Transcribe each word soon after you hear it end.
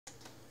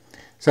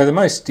So the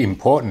most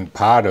important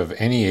part of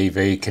any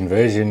EV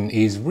conversion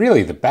is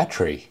really the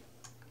battery.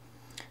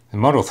 The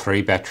Model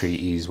 3 battery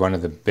is one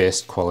of the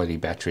best quality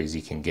batteries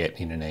you can get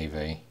in an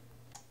EV.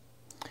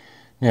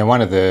 Now,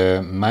 one of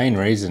the main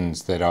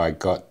reasons that I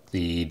got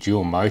the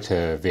dual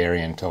motor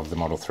variant of the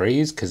Model 3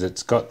 is because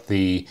it's got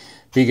the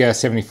bigger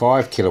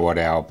 75 kilowatt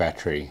hour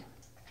battery.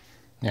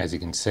 Now, as you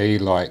can see,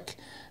 like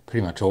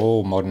pretty much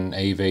all modern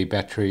EV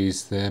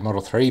batteries, the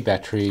Model 3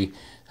 battery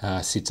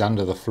sits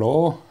under the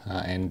floor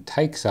and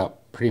takes up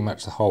pretty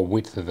much the whole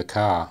width of the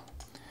car.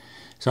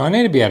 So I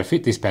need to be able to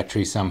fit this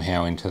battery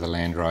somehow into the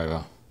Land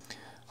Rover.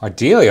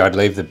 Ideally, I'd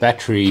leave the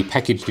battery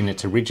packaged in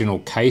its original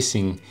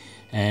casing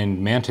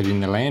and mounted in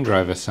the Land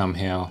Rover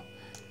somehow.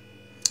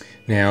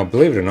 Now,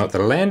 believe it or not, the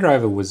Land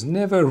Rover was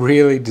never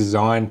really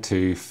designed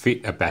to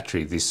fit a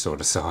battery this sort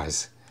of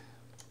size.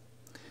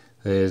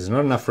 There's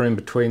not enough room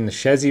between the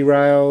chassis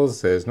rails,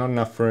 there's not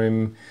enough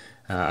room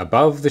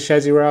above the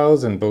chassis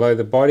rails and below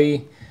the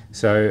body.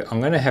 So I'm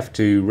going to have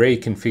to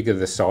reconfigure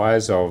the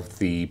size of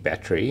the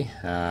battery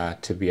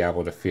to be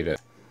able to fit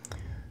it.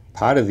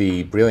 Part of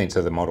the brilliance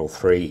of the Model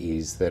 3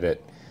 is that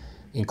it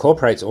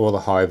incorporates all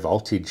the high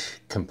voltage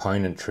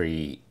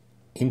componentry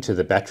into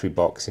the battery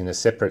box in a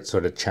separate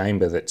sort of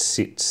chamber that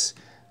sits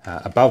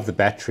above the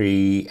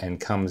battery and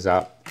comes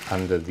up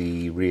under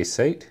the rear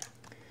seat.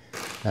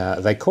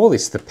 They call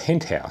this the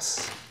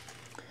Penthouse.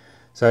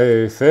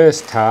 So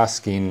first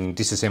task in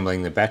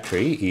disassembling the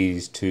battery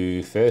is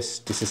to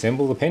first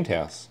disassemble the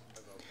Penthouse.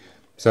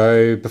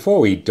 So before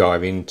we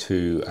dive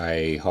into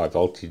a high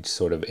voltage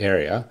sort of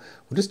area,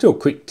 we'll just do a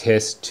quick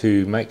test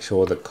to make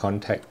sure the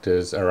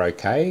contactors are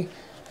okay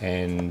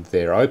and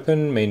they're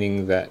open,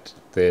 meaning that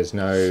there's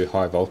no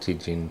high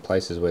voltage in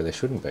places where there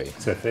shouldn't be.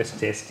 So first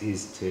test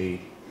is to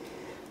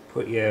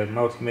put your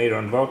multimeter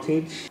on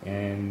voltage,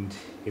 and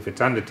if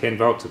it's under 10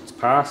 volts it's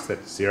passed,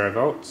 that's 0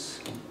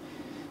 volts.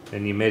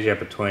 Then you measure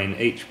between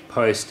each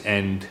post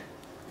and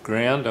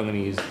ground. I'm going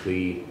to use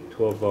the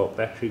 12 volt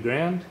battery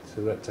ground, so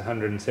that's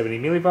 170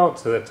 millivolts,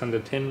 so that's under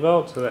 10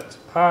 volts, so that's a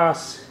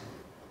pass.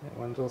 That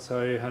one's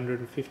also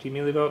 150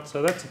 millivolts,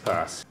 so that's a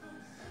pass.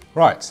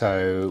 Right,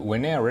 so we're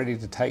now ready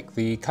to take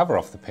the cover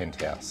off the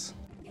Penthouse.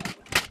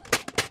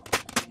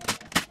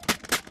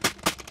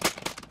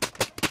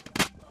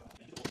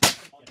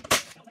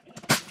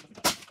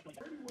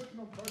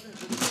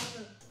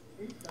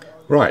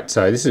 Right,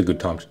 so this is a good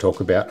time to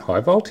talk about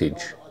high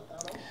voltage.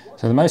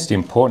 So the most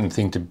important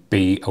thing to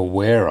be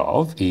aware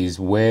of is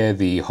where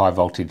the high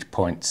voltage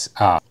points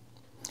are.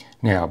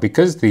 Now,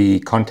 because the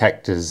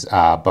contactors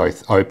are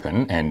both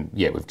open, and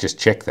yeah, we've just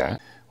checked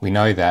that, we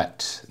know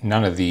that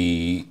none of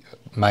the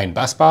main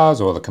bus bars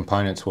or the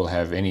components will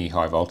have any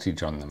high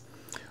voltage on them.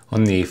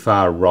 On the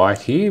far right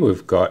here,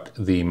 we've got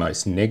the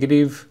most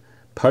negative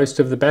post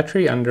of the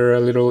battery under a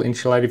little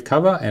insulative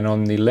cover, and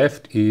on the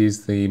left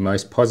is the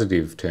most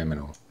positive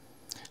terminal.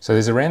 So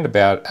there's around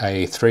about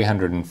a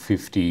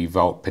 350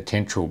 volt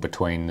potential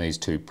between these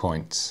 2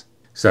 points.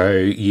 So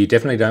you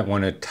definitely don't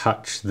want to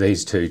touch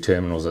these 2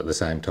 terminals at the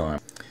same time.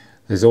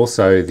 There's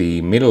also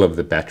the middle of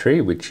the battery,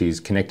 which is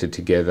connected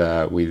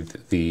together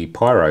with the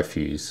Pyro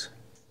fuse.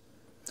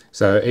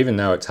 So even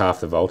though it's half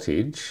the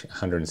voltage,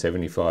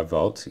 175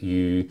 volts,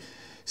 you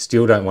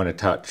still don't want to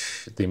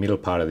touch the middle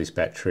part of this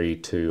battery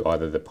to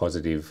either the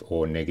positive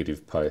or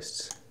negative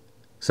posts.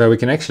 So we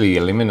can actually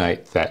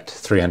eliminate that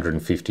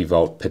 350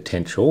 volt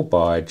potential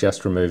by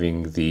just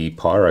removing the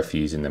Pyro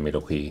fuse in the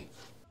middle here.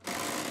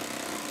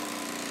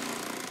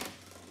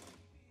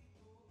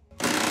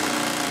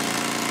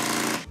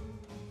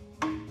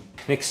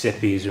 Next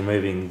step is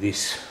removing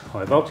this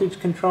high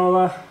voltage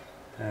controller.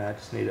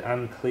 Just need to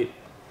unclip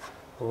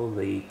all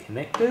the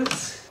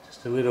connectors.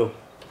 Just a little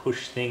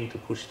push thing to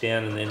push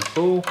down and then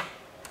pull.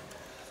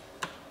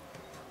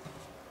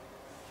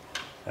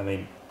 I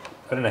mean,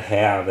 I don't know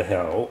how the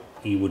hell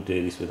you would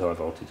do this with high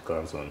voltage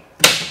gloves on.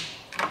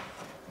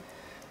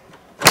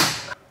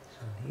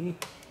 Here.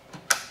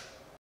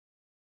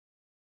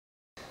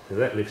 So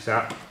that lifts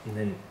up and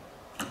then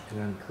it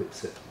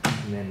unclips it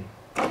and then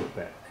put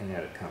that and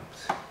out it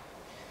comes.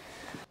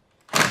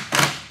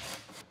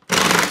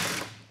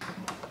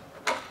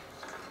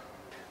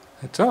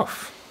 It's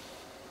off.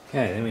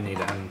 Okay, then we need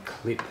to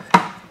unclip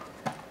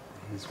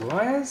these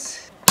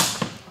wires.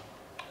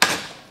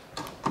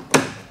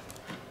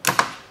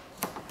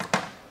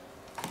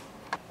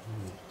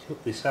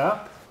 Tilt this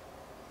up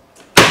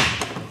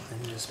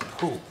and just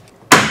pull.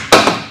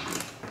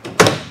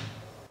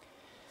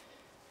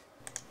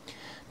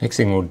 Next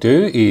thing we'll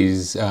do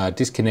is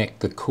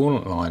disconnect the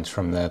coolant lines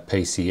from the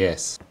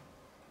PCS.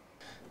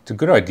 It's a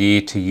good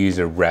idea to use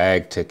a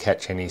rag to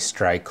catch any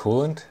stray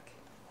coolant.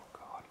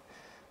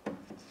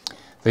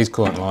 These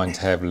coolant lines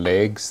have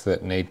legs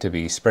that need to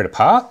be spread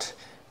apart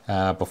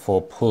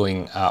before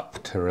pulling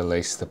up to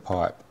release the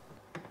pipe.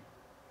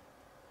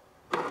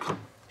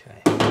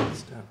 Okay,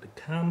 start to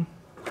come.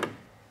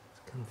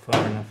 It's come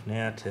far enough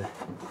now to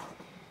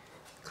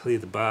clear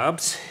the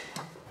barbs.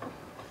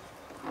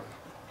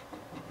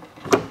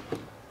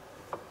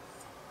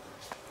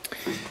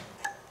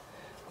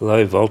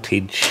 Low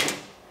voltage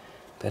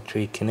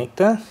battery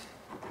connector,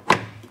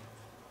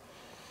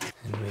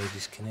 and we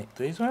disconnect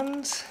these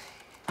ones.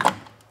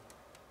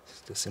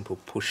 Just a simple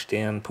push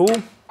down pull.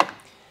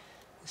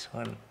 This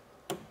one,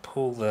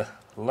 pull the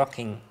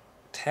locking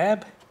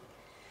tab,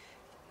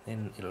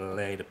 then it'll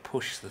allow you to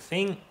push the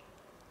thing,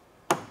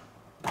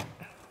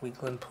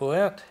 wiggle and pull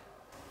out.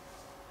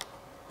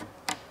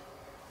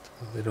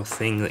 A little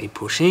thing that you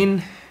push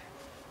in.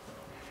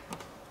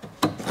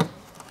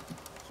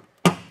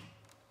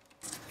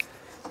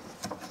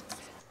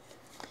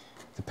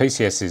 The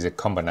PCS is a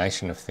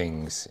combination of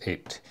things.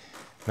 It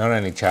not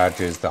only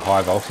charges the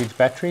high voltage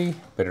battery,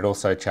 but it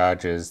also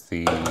charges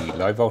the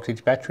low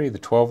voltage battery, the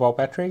 12 volt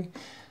battery,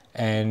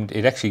 and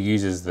it actually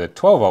uses the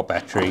 12 volt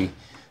battery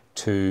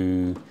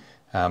to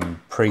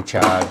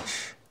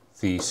pre-charge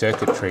the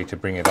circuitry to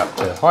bring it up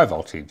to high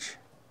voltage.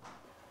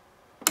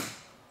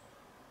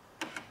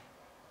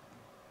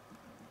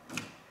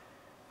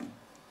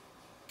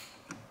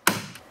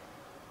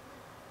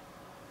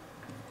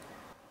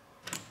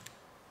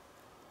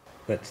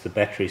 That's the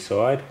battery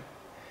side.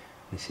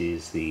 This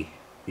is the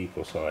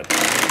vehicle side.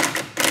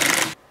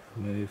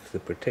 Remove the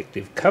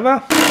protective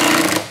cover.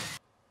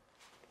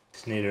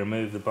 Just need to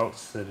remove the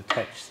bolts that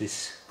attach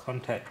this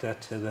contactor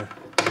to the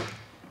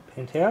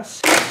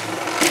Penthouse.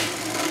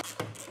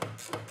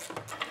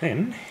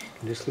 Then you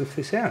can just lift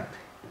this out.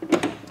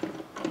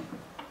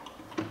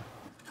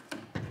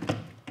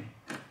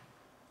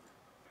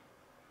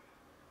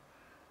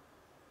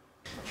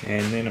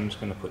 And then I'm just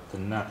going to put the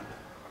nut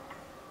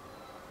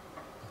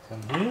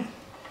on here.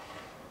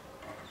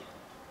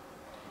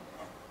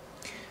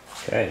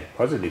 Okay,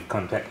 positive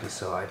contactor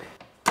side.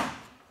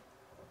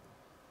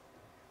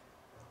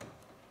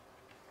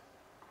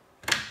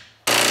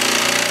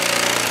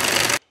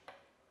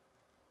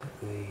 Put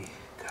the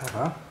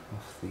cover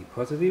off the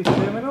positive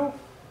terminal.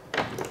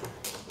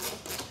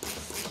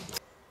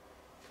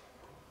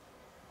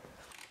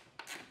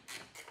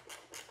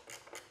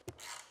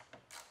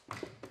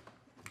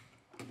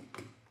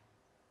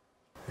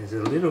 There's a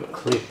little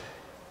clip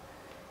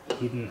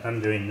hidden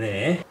under in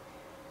there.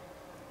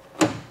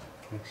 You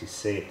can actually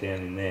see it down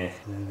in there.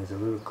 And then there's a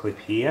little clip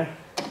here.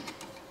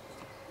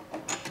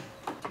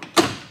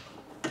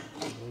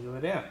 Wiggle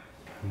it out.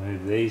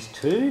 Remove these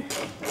two.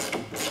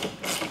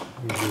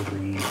 These are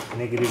the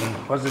negative and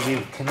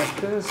positive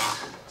connectors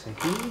to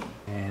here.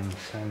 And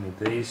same with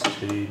these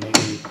two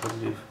negative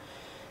positive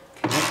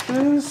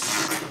connectors.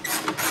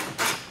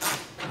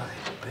 Oh,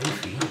 they're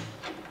beefy.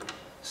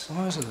 The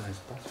size of those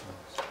busbars.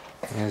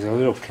 There's a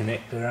little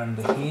connector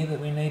under here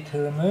that we need to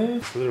remove.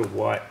 It's a little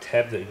white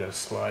tab that you've got to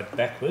slide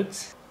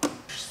backwards.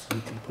 So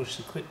you can push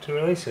the clip to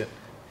release it.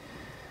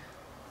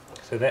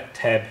 So that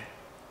tab,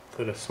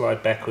 got to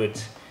slide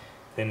backwards,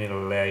 then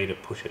it'll allow you to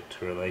push it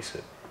to release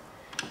it.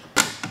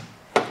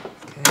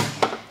 Okay.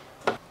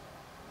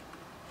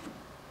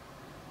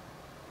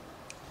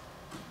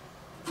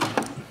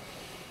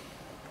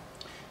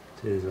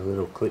 There's a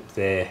little clip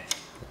there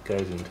that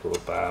goes into a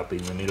barb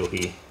in the middle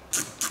here.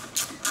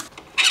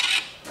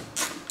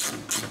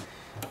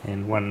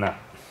 And one nut.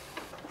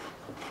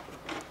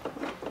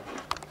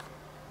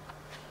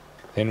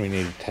 Then we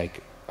need to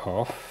take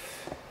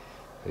off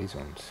these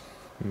ones.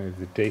 Remove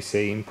the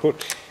DC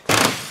input.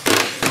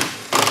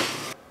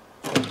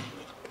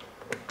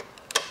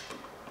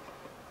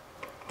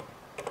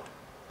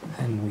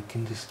 And we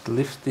can just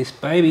lift this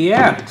baby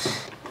out.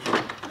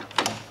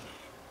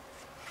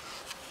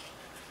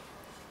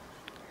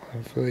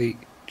 Hopefully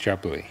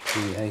jubbly.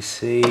 The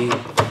AC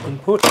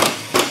input.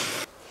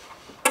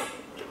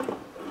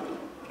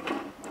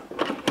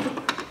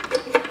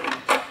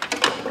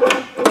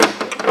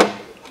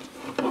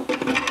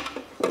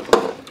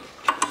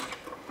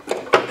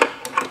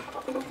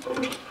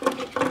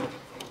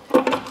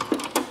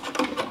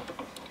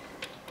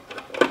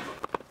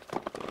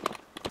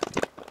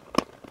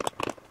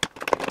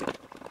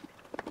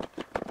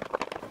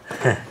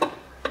 I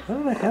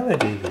don't know how they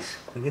do this.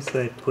 I guess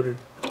they put it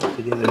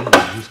together.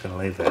 I'm just going to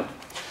leave that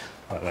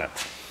like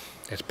that.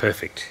 That's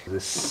perfect. The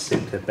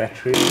centre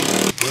battery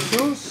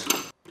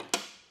modules.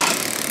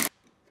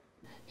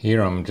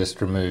 Here I'm just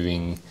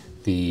removing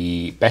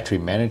the battery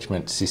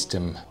management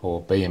system,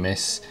 or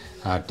BMS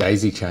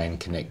Daisy chain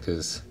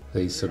connectors.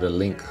 These sort of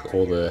link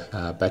all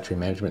the battery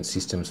management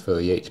systems for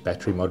each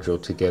battery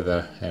module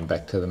together and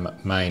back to the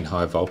main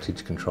high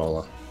voltage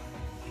controller.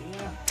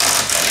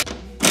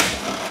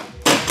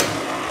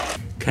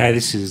 Okay,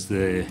 this is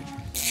the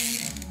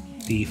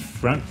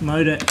front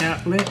motor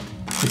outlet.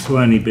 This will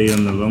only be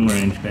on the long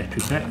range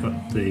battery pack,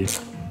 not the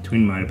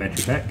twin motor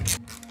battery pack.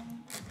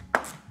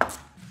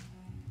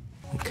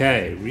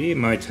 Okay, rear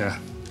motor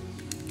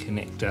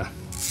connector.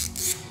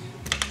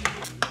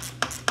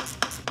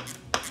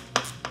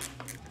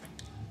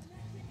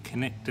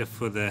 Connector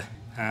for the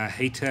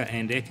heater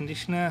and air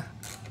conditioner.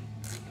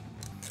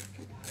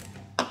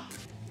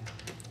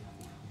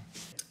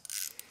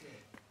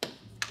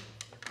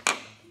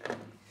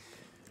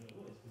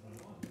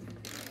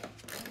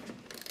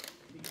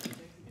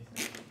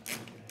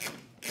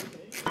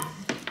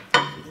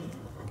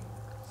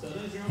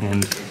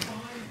 And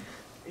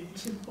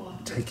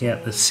take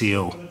out the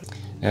seal.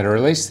 Now to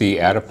release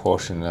the outer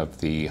portion of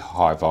the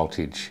high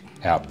voltage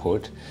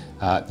output,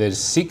 there's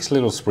 6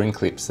 little spring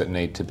clips that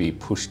need to be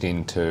pushed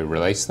in to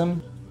release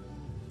them.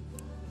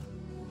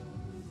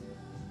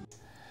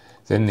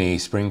 Then the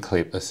spring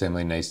clip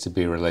assembly needs to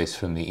be released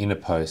from the inner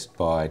post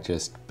by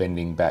just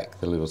bending back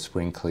the little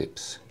spring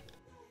clips.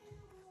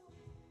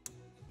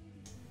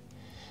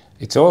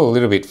 It's all a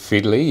little bit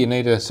fiddly. You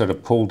need to sort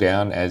of pull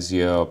down as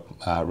you're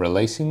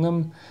releasing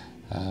them.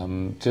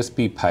 Just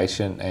be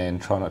patient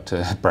and try not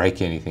to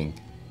break anything.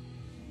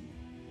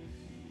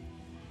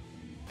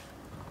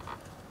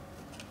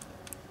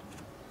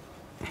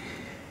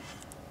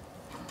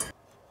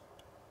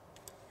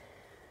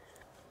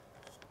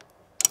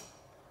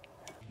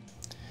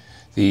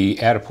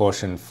 The outer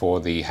portion for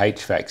the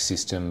HVAC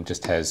system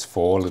just has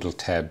 4 little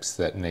tabs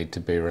that need to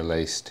be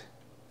released.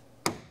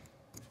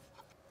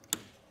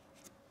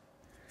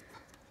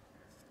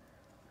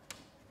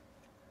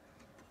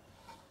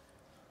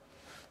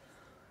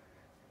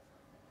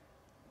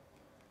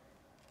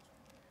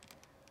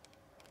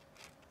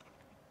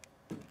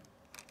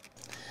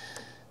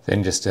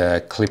 Then just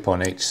a clip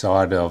on each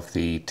side of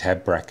the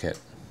tab bracket.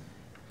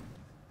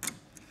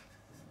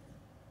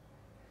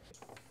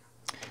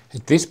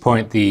 At this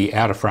point, the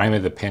outer frame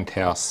of the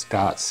Penthouse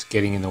starts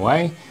getting in the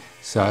way,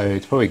 so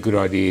it's probably a good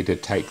idea to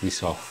take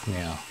this off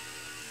now.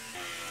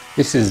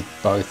 This is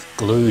both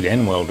glued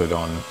and welded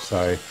on,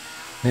 so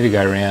I need to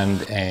go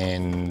around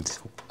and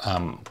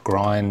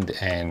grind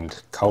and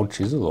cold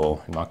chisel,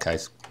 or in my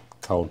case,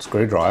 cold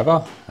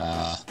screwdriver,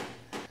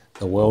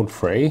 the weld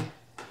free,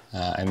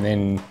 and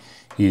then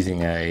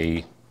using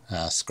a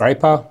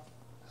scraper,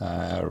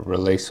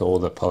 release all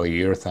the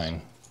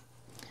polyurethane.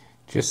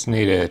 Just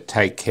need to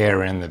take care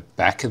around the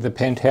back of the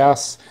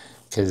Penthouse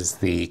because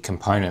the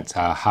components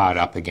are hard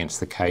up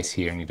against the case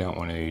here and you don't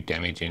want to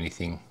damage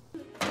anything.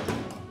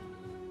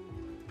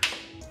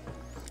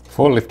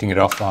 Before lifting it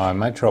off, I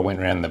made sure I went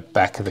around the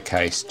back of the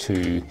case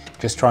to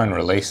just try and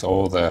release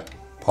all the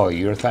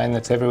polyurethane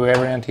that's everywhere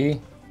around here.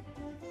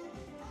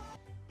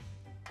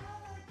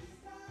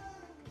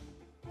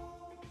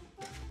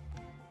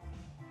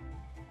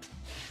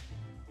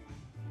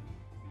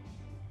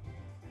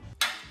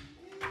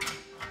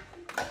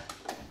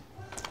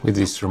 With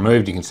this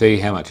removed, you can see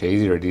how much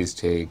easier it is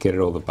to get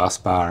at all the bus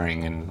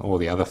barring and all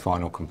the other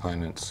final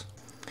components.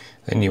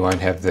 Then you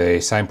won't have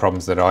the same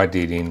problems that I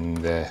did in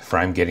the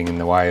frame getting in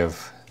the way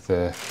of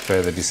the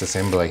further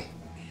disassembly.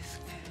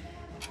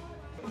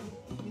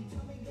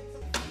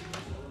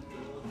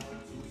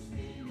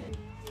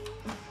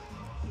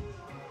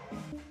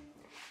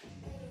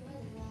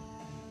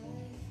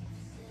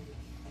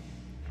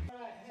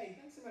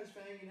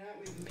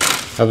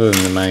 Other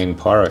than the main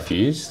Pyro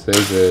fuse,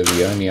 these are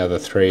the only other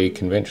 3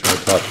 conventional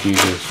type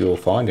fuses you'll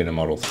find in a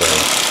Model 3.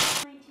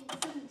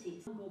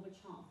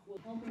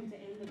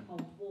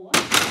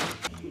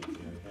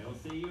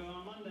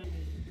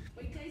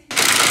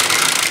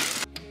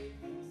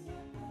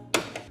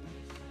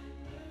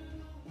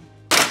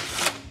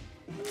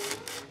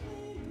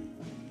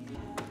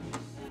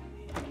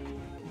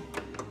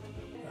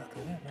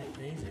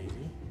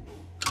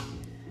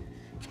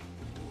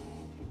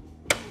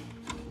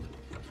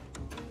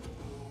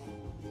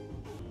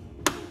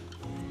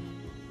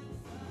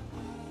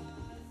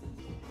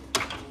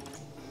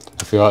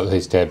 I feel like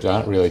these tabs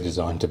aren't really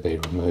designed to be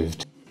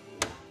removed.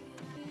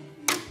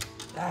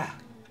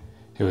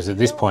 It was at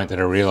this point that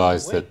I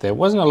realised that there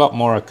wasn't a lot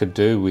more I could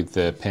do with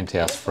the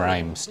Penthouse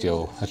frame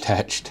still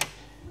attached.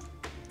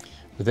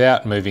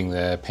 Without moving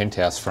the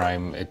Penthouse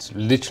frame, it's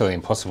literally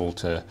impossible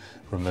to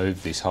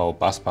remove this whole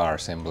bus bar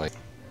assembly.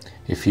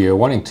 If you're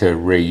wanting to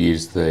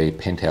reuse the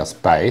Penthouse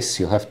base,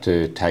 you'll have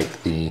to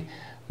take the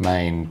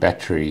main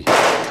battery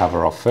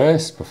cover off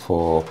first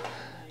before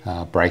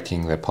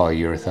breaking the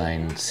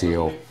polyurethane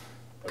seal.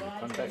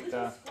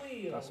 Contactor,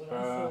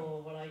 busbar.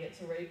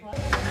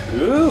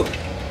 Ooh,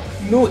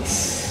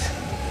 nice!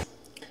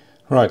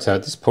 Right, so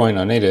at this point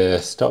I need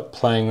to stop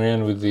playing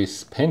around with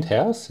this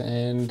Penthouse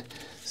and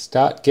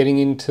start getting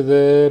into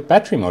the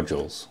battery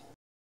modules.